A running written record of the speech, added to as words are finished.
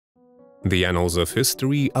The annals of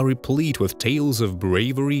history are replete with tales of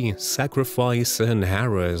bravery, sacrifice, and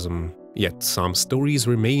heroism, yet some stories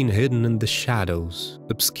remain hidden in the shadows,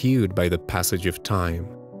 obscured by the passage of time.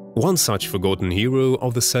 One such forgotten hero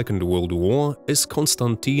of the Second World War is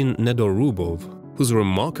Konstantin Nedorubov, whose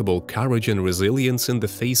remarkable courage and resilience in the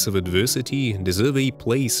face of adversity deserve a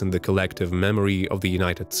place in the collective memory of the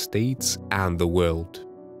United States and the world.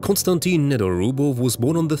 Konstantin Nedorubov was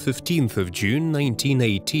born on the 15th of June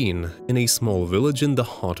 1918 in a small village in the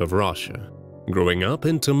heart of Russia. Growing up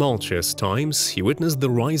in tumultuous times, he witnessed the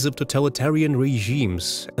rise of totalitarian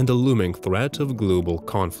regimes and the looming threat of global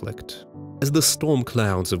conflict. As the storm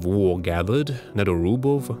clouds of war gathered,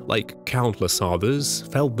 Nedorubov, like countless others,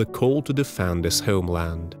 felt the call to defend his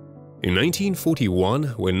homeland. In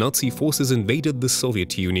 1941, when Nazi forces invaded the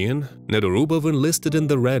Soviet Union, Nedorubov enlisted in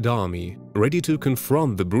the Red Army, ready to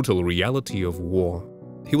confront the brutal reality of war.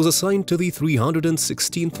 He was assigned to the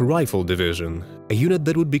 316th Rifle Division, a unit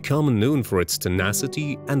that would become known for its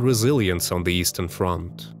tenacity and resilience on the Eastern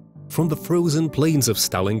Front. From the frozen plains of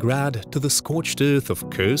Stalingrad to the scorched earth of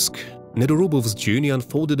Kursk, Nedorubov's journey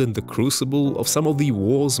unfolded in the crucible of some of the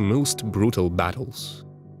war's most brutal battles.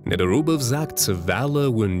 Nedorubov's acts of valor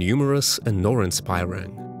were numerous and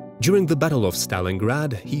awe-inspiring. During the Battle of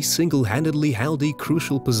Stalingrad, he single-handedly held a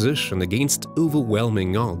crucial position against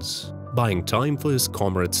overwhelming odds, buying time for his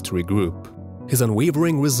comrades to regroup. His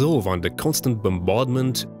unwavering resolve under constant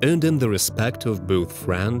bombardment earned him the respect of both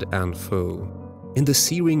friend and foe. In the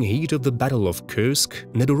searing heat of the Battle of Kursk,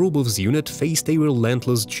 Nedorubov's unit faced a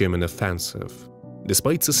relentless German offensive.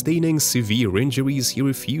 Despite sustaining severe injuries, he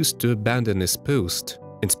refused to abandon his post,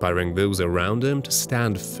 inspiring those around him to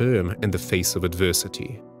stand firm in the face of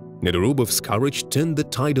adversity. Nedorubov's courage turned the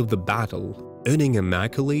tide of the battle, earning him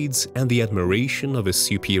accolades and the admiration of his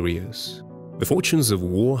superiors. The fortunes of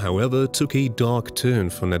war, however, took a dark turn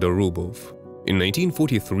for Nedorubov. In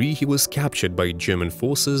 1943, he was captured by German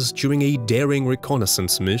forces during a daring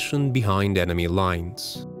reconnaissance mission behind enemy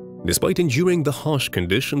lines. Despite enduring the harsh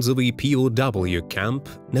conditions of a POW camp,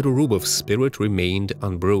 Nedorubov's spirit remained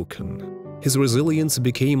unbroken. His resilience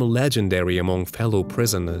became legendary among fellow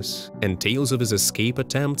prisoners, and tales of his escape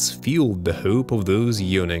attempts fueled the hope of those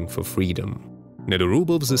yearning for freedom.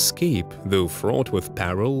 Nedorubov's escape, though fraught with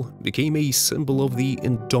peril, became a symbol of the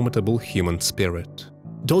indomitable human spirit.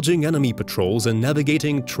 Dodging enemy patrols and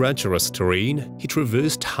navigating treacherous terrain, he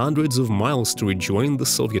traversed hundreds of miles to rejoin the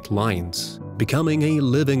Soviet lines, becoming a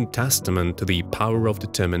living testament to the power of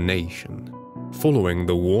determination. Following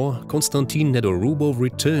the war, Konstantin Nedorubov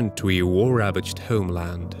returned to a war-ravaged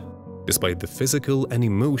homeland. Despite the physical and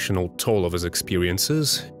emotional toll of his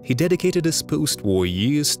experiences, he dedicated his post-war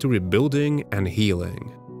years to rebuilding and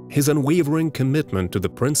healing. His unwavering commitment to the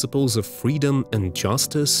principles of freedom and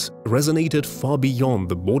justice resonated far beyond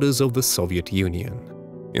the borders of the Soviet Union.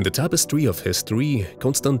 In the tapestry of history,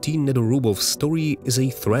 Konstantin Nedorubov's story is a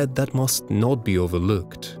thread that must not be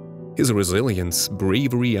overlooked. His resilience,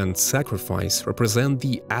 bravery, and sacrifice represent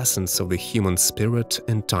the essence of the human spirit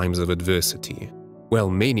in times of adversity. While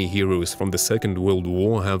many heroes from the Second World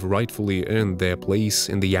War have rightfully earned their place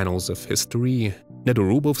in the annals of history,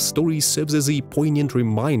 Nedorubov's story serves as a poignant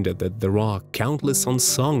reminder that there are countless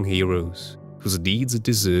unsung heroes whose deeds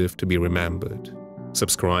deserve to be remembered.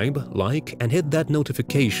 Subscribe, like, and hit that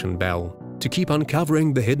notification bell to keep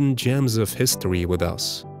uncovering the hidden gems of history with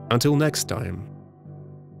us. Until next time.